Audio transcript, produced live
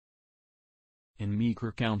In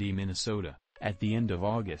Meeker County, Minnesota, at the end of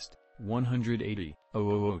August,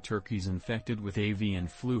 180,000 turkeys infected with avian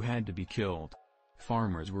flu had to be killed.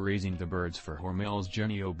 Farmers were raising the birds for Hormel's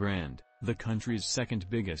Jennie-O brand, the country's second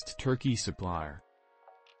biggest turkey supplier.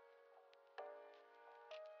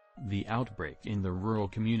 The outbreak in the rural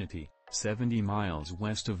community, 70 miles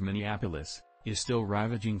west of Minneapolis, is still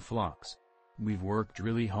ravaging flocks. "We've worked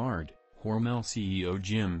really hard," Hormel CEO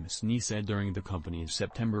Jim Snee said during the company's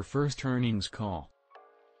September 1st earnings call.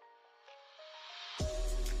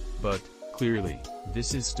 But, clearly,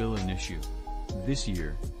 this is still an issue. This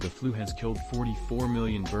year, the flu has killed 44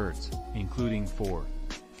 million birds, including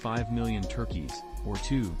 4.5 million turkeys, or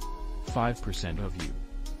 2.5% of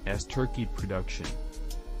U.S. turkey production.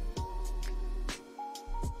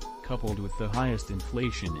 Coupled with the highest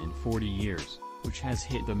inflation in 40 years, which has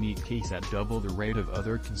hit the meat case at double the rate of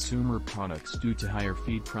other consumer products due to higher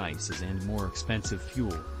feed prices and more expensive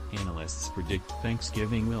fuel, analysts predict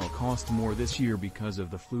Thanksgiving will cost more this year because of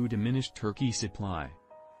the flu-diminished turkey supply.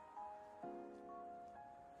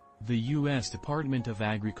 The U.S. Department of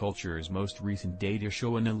Agriculture's most recent data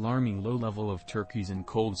show an alarming low level of turkeys in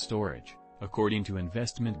cold storage, according to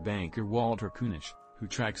investment banker Walter Kunish, who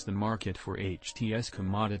tracks the market for HTS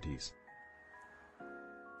Commodities.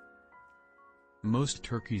 Most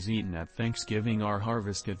turkeys eaten at Thanksgiving are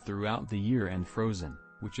harvested throughout the year and frozen,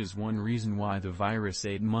 which is one reason why the virus'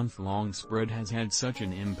 8-month-long spread has had such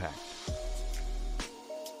an impact.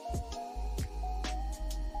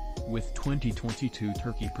 With 2022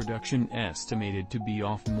 turkey production estimated to be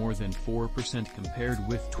off more than 4% compared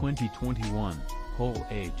with 2021, whole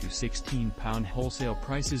 8 to 16-pound wholesale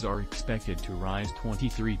prices are expected to rise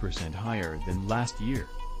 23% higher than last year.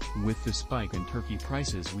 With the spike in turkey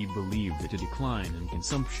prices, we believe that a decline in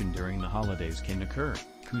consumption during the holidays can occur,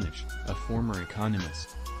 Kunish, a former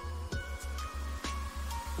economist.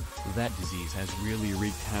 That disease has really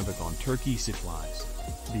wreaked havoc on turkey supplies.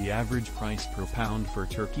 The average price per pound for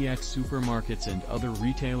turkey at supermarkets and other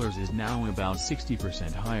retailers is now about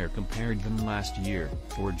 60% higher compared than last year,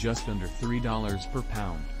 or just under $3 per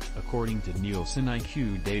pound, according to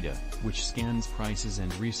NielsenIQ data, which scans prices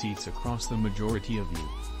and receipts across the majority of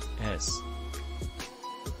U.S.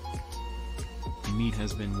 Meat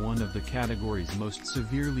has been one of the categories most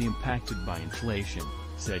severely impacted by inflation,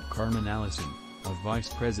 said Carman Allison, a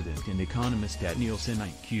vice president and economist at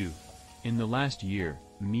NielsenIQ. In the last year,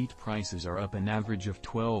 meat prices are up an average of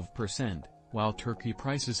 12%, while turkey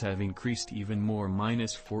prices have increased even more,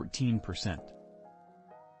 -14%.